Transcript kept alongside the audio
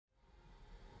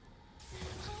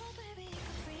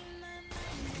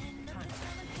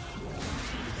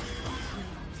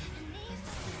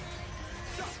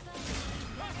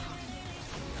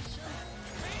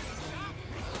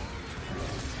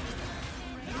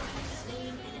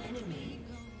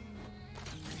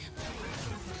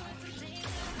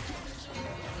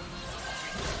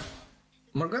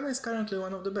Morgana is currently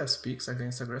one of the best picks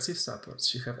against aggressive supports.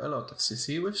 She has a lot of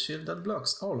CC with shield that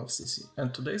blocks all of CC,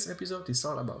 and today's episode is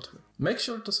all about her. Make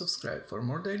sure to subscribe for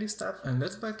more daily stuff, and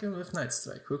let's back in with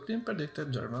Nightstrike, who clean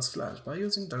predicted Jarvan's flash by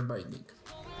using their binding.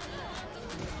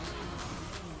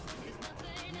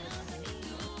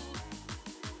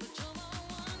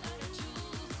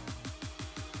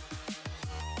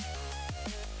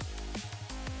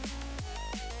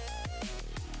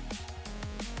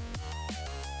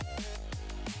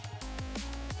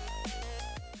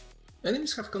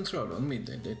 Enemies have control on mid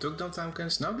lane, they took down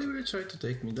Tamkens, now they will try to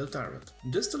take middle turret.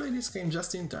 These two ladies came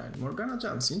just in time. Morgana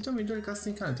jumps into middle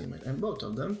casting ultimate, and both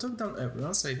of them took down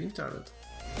everyone saving turret.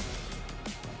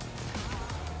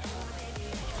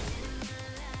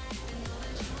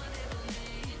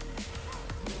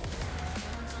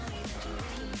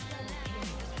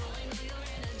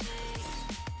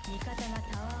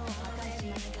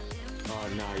 Oh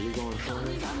nah, you're going for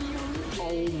it?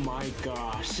 Oh my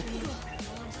gosh!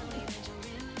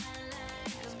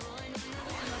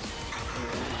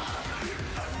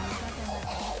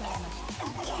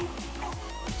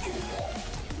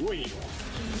 Wait.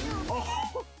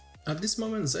 Oh. At this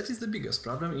moment, Zed is the biggest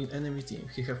problem in enemy team.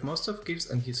 He has most of kills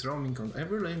and he's roaming on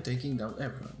every lane taking down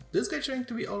everyone. This guy trying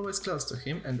to be always close to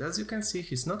him, and as you can see,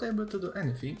 he's not able to do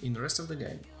anything in the rest of the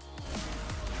game.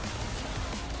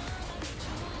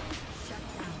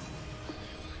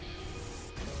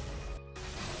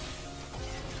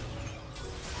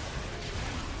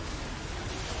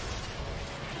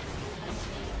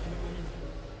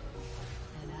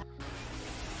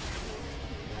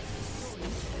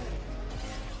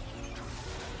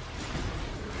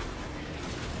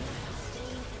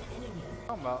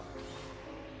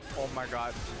 Oh my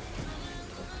god.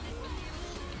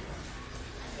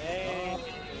 Hey.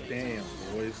 Damn,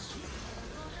 boys.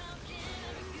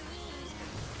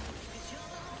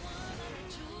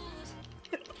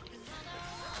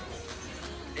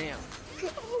 Damn.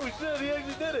 Oh shit, he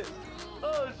actually did it.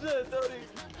 Oh shit, Tony.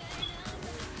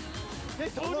 Hey,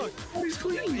 Tony. Look. Tony's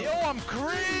clean. Yo, I'm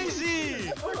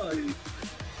crazy!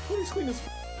 Tony's clean as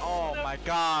Oh my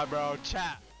god, bro.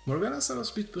 Chat. Morgana saw a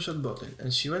split push at bot lane,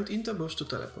 and she went into bush to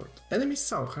teleport. Enemies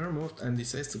saw her moved and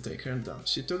decided to take her down.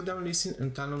 She took down Lee Sin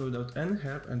and Talon without any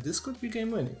help, and this could be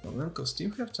game winning moment cause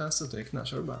team have chance to take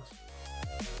natural buff.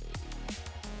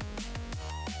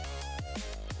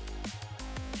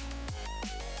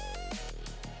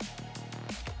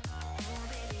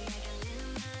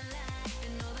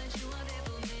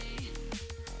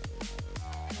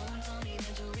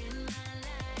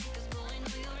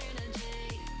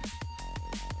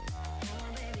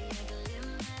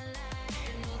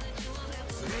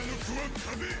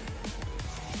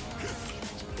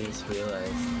 Just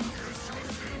realized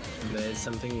there's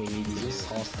something we need to Just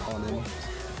tossed on him.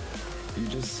 You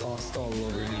just tossed all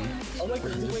over him. Oh my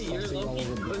god, wait, you're tossing all Loki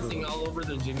over the posting board. all over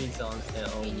the Jimmy song.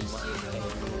 Oh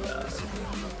my god.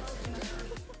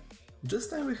 This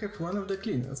time we have one of the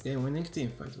cleanest game-winning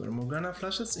teamfights, where Morgana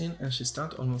flashes in and she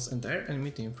stunned almost entire enemy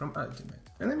team from ultimate.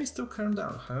 Enemies took her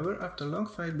down, however after a long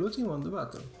fight blue team won the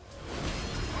battle.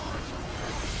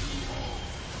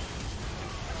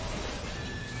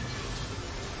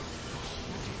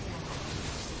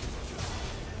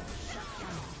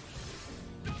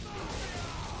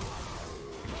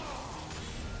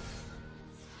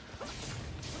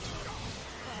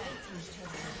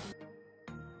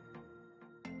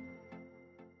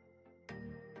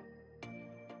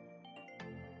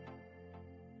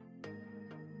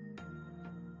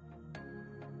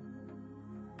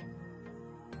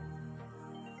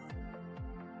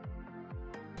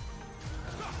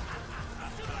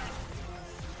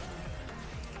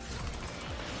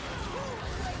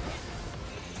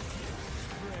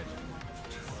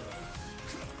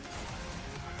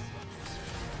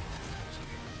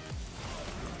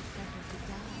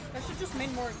 I should just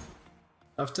make more.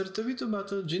 After 2v2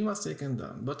 battle, Jhin was taken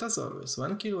down, but as always,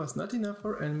 one kill was not enough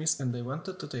for enemies and they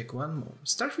wanted to take one more.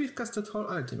 Starfleet casted whole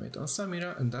ultimate on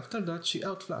Samira, and after that she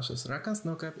outflashes Rakan's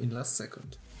knockup in last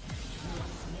second.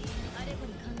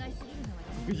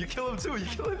 You kill him too, you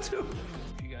kill him too.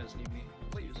 If you guys need me,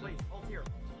 please, hold here.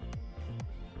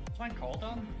 Is mine called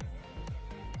on?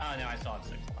 Oh no, I saw it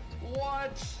 6 left.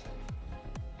 What?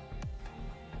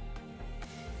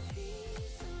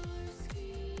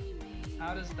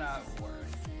 How does that work?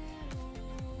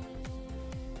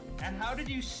 And how did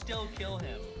you still kill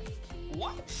him?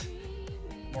 What?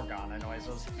 Morgana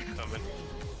noises. Coming.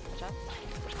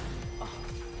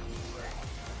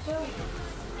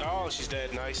 Oh, she's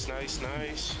dead. Nice, nice,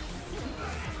 nice.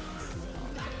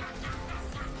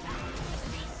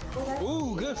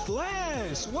 Ooh, good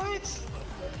flash! What?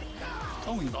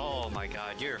 Oh my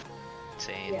god, you're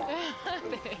insane.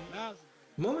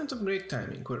 Moment of great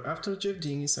timing, where after Jeff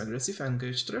Dingy's aggressive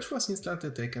engage, Thresh was instantly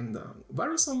taken down.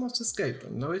 Varus almost escaped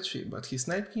on low HP, but he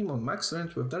sniped him on max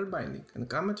range with Dark Binding, and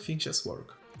Kamet finishes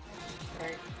work.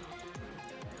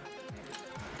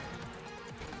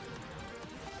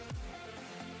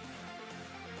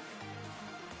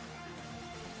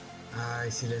 Ay,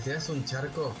 si le tiras un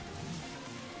charco,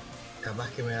 capaz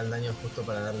que me da el daño justo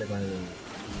para darle con el...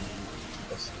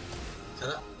 cosa.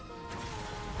 ¿Sala?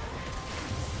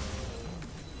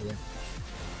 Bien.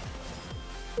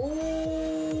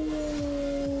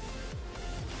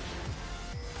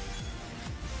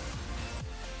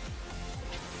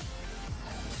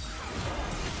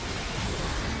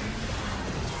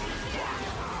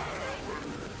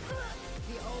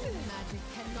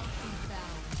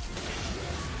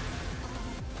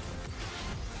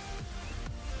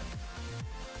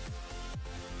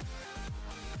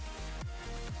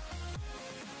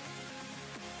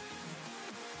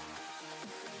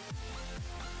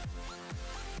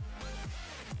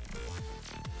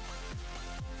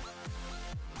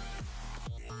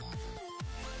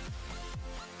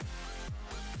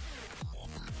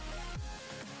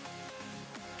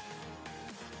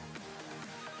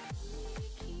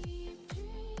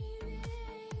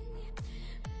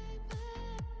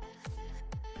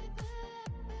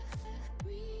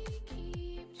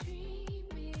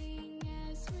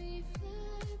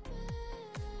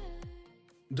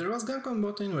 There was gank on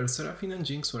bot lane where Seraphine and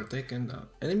Jinx were taken down.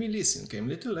 Enemy Lee Sin came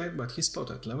little late, but he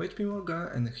spotted low HP Morgana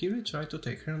and he will try to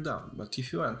take her down, but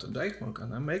if you want to dive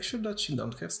Morgana, make sure that she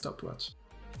don't have stopwatch.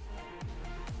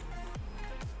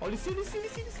 Olha isso.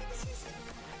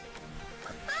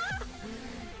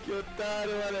 Que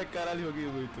otário, olha, caralho,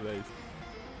 joguei muito, velho.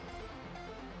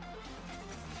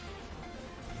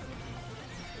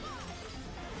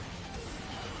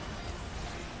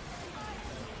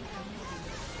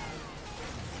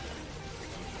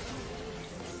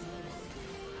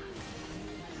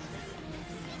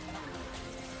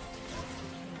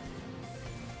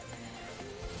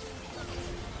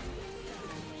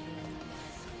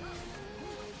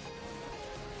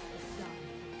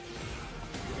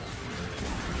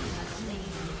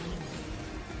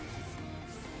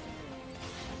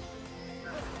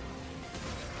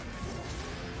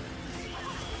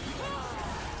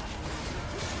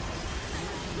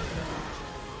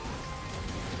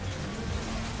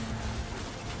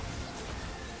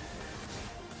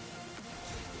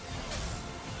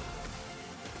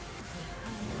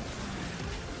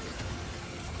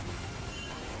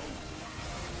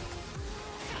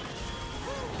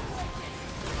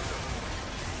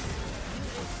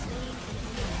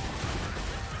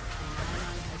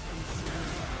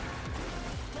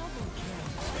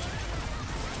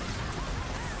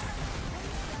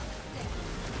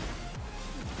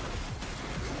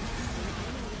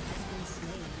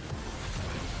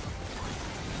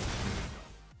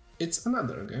 It's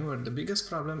another game where the biggest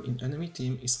problem in enemy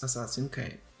team is Assassin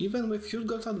Kayn. Even with huge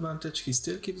gold advantage, he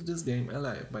still keeps this game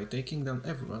alive by taking down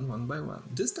everyone one by one.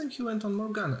 This time he went on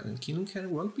Morgana and killing her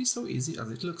won't be so easy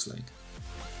as it looks like.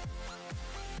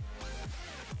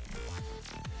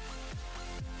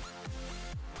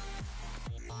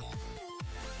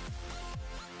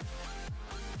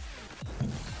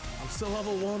 I'm still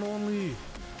level 1 only.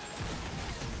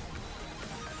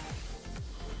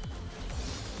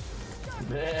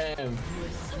 Damn.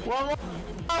 One more.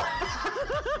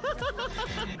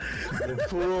 The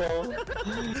pool.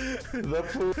 The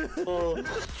pool.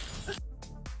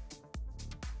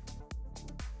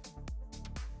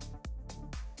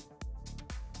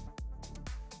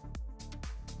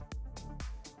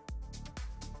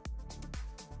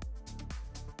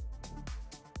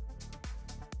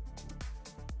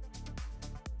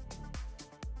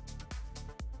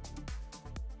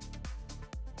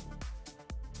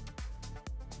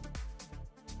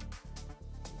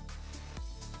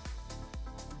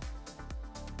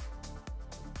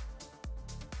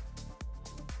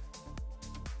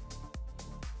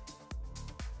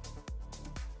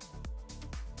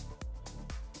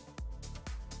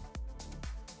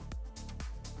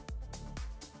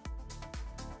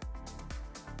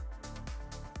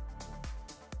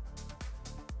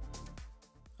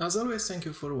 As always, thank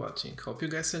you for watching. Hope you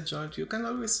guys enjoyed. You can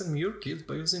always send me your kills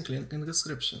by using link in the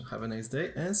description. Have a nice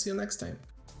day and see you next time.